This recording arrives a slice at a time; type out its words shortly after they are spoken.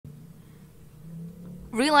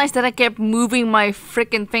realized that I kept moving my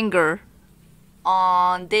freaking finger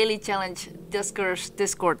on Daily Challenge Duskers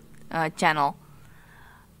Discord channel.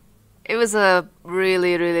 It was a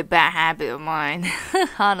really, really bad habit of mine,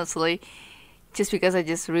 honestly. Just because I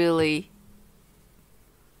just really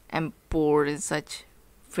am bored and such,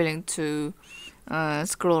 feeling to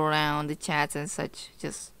scroll around the chats and such,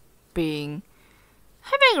 just having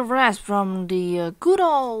a rest from the good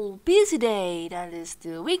old busy day that is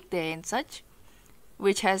the weekday and such,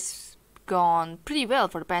 which has gone pretty well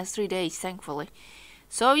for the past 3 days, thankfully.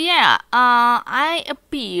 So yeah, I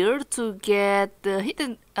appeared to get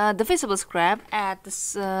the visible scrap at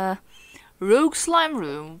this rogue slime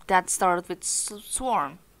room that started with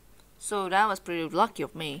swarm. So that was pretty lucky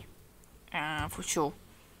of me, for sure.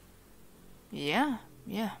 Yeah.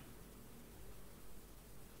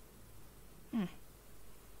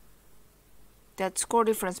 That score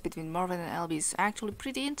difference between Marvin and Albie is actually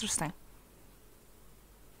pretty interesting.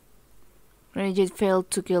 Renegade failed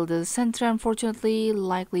to kill the sentry, unfortunately,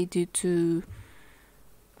 likely due to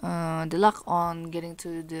the luck on getting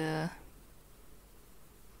to the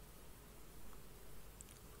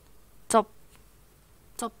top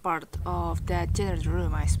part of that generator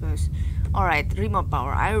room, I suppose. Alright, remote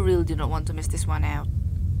power. I really do not want to miss this one out.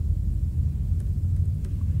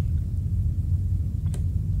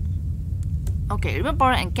 Okay, remote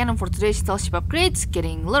power and cannon for today's starship upgrades.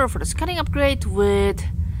 Getting lower for the scanning upgrade with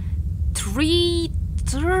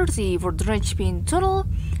 330 for the range HP in total.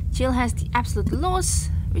 Chill has the absolute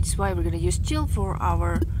lowest, which is why we're gonna use Chill for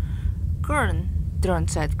our current drone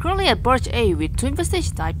set. Currently at Barge A with 2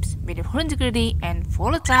 infestation types, medium hull integrity and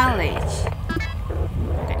volatile age.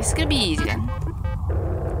 Okay, this is gonna be easy then.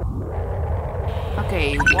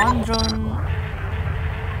 Okay, one drone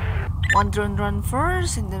run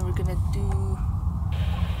first, and then we're gonna do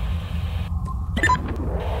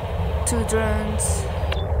 2 drones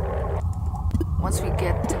once we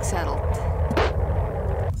get things settled.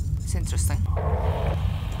 It's interesting.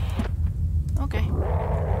 Okay.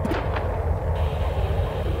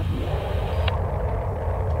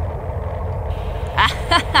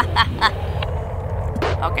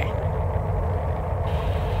 Okay.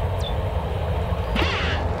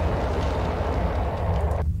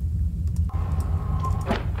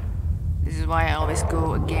 This is why I always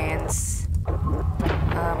go against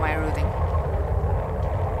my routing.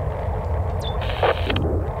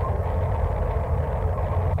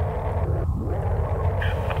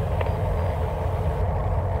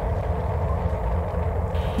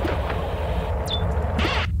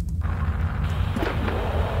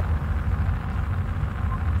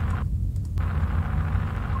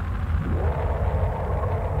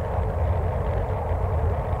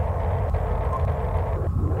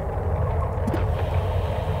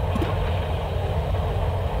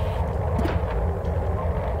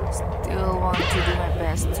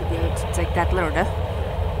 To be able to take that loader.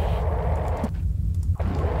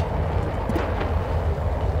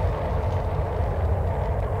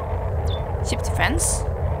 Ship defense.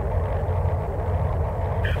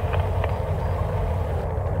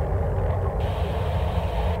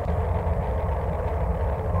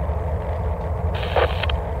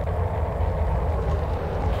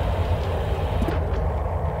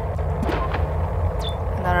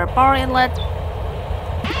 Another power inlet.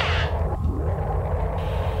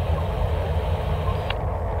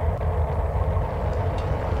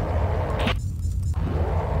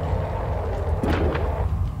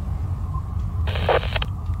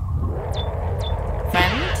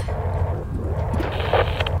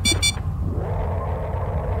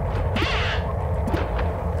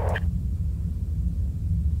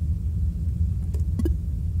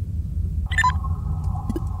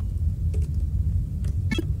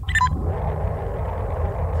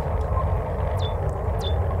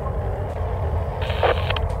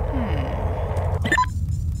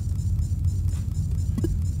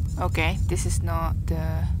 Okay, this is not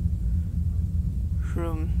the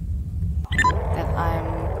room that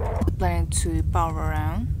I'm planning to power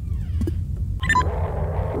around.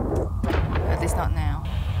 At least not now.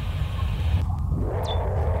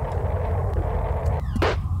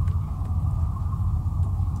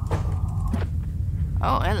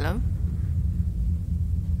 Oh, hello.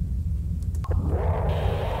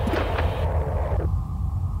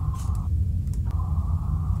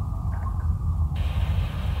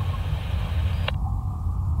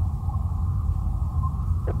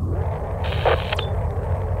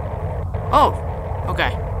 Oh,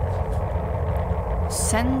 okay.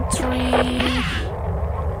 Sentry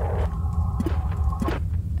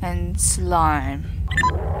and slime.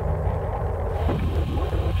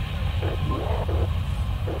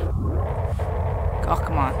 Oh,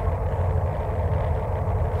 come on.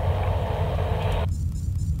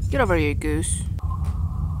 Get over here, goose.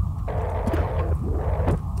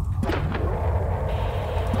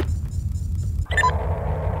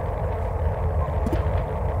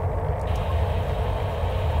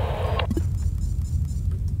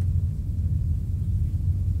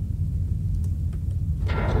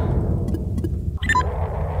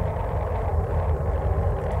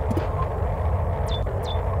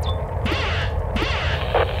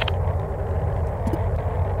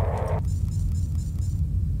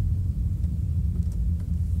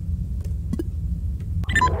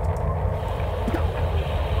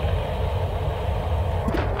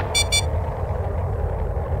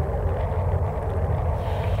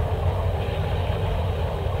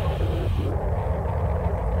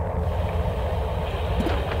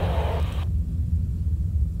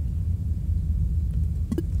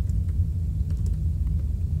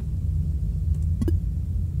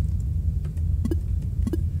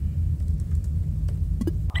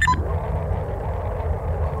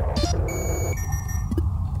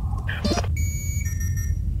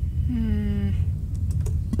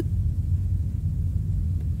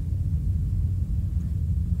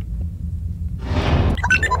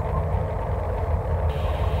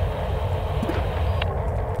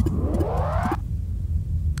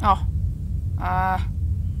 Oh. Well,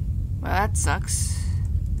 that sucks.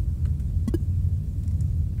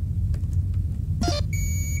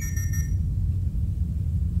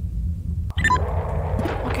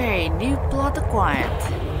 Okay, new plot acquired.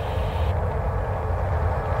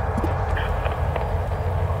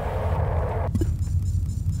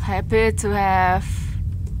 Happy to have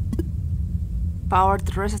powered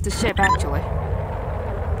the rest of the ship, actually.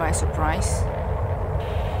 By surprise.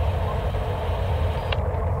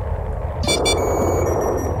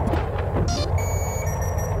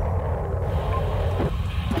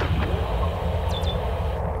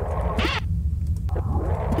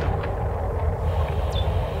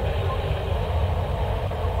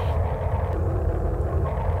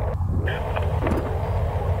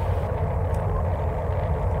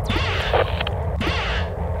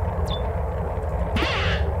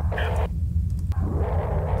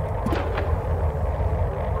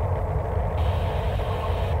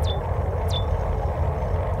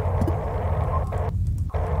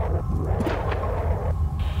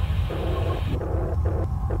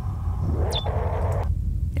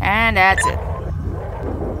 And that's it.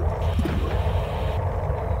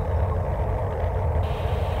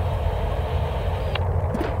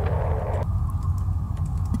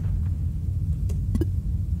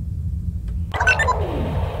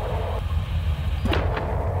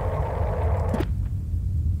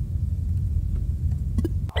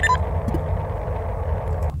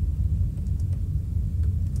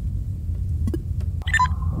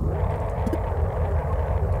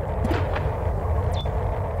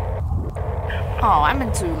 Oh, I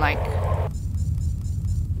meant to, like...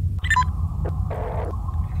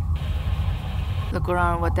 look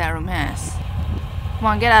around what that room has. Come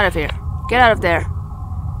on, get out of here. Get out of there.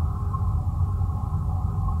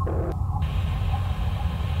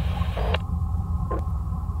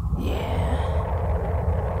 Yeah.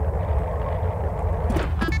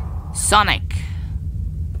 Sonic.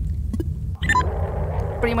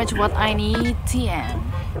 Pretty much what I need, TM.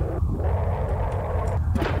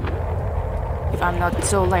 If I'm not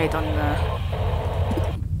so late on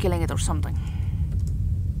killing it or something.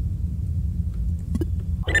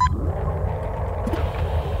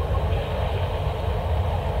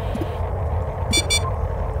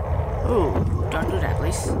 Oh, don't do that,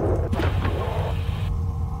 please.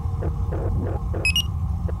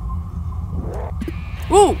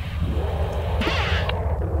 Ooh!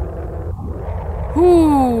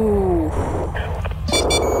 Ooh!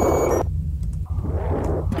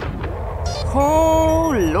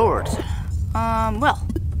 Oh, Lord. Well,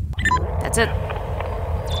 that's it.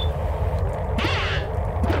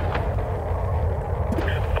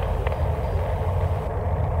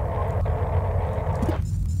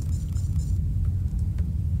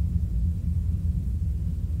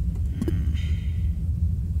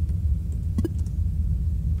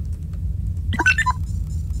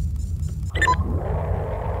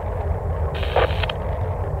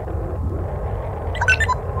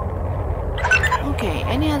 Okay,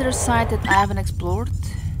 any other site that I haven't explored?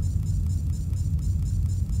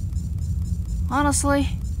 Honestly,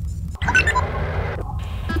 I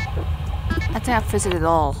think I've visited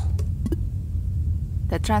all.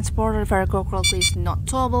 The transporter, if I recall correctly, is not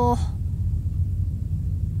towable.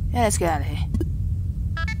 Yeah, let's get out of here.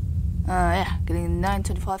 Yeah, getting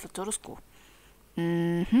 925 for total score.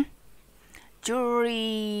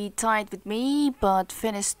 jury tied with me, but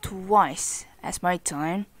finished twice as my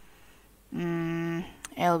time.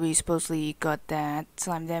 LB supposedly got that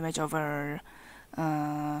slime damage over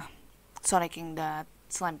sonicking that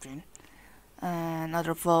slime dream, and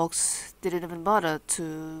other folks didn't even bother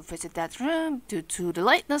to visit that room due to the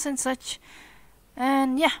lightness and such.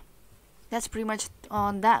 And yeah, that's pretty much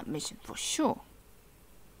on that mission for sure.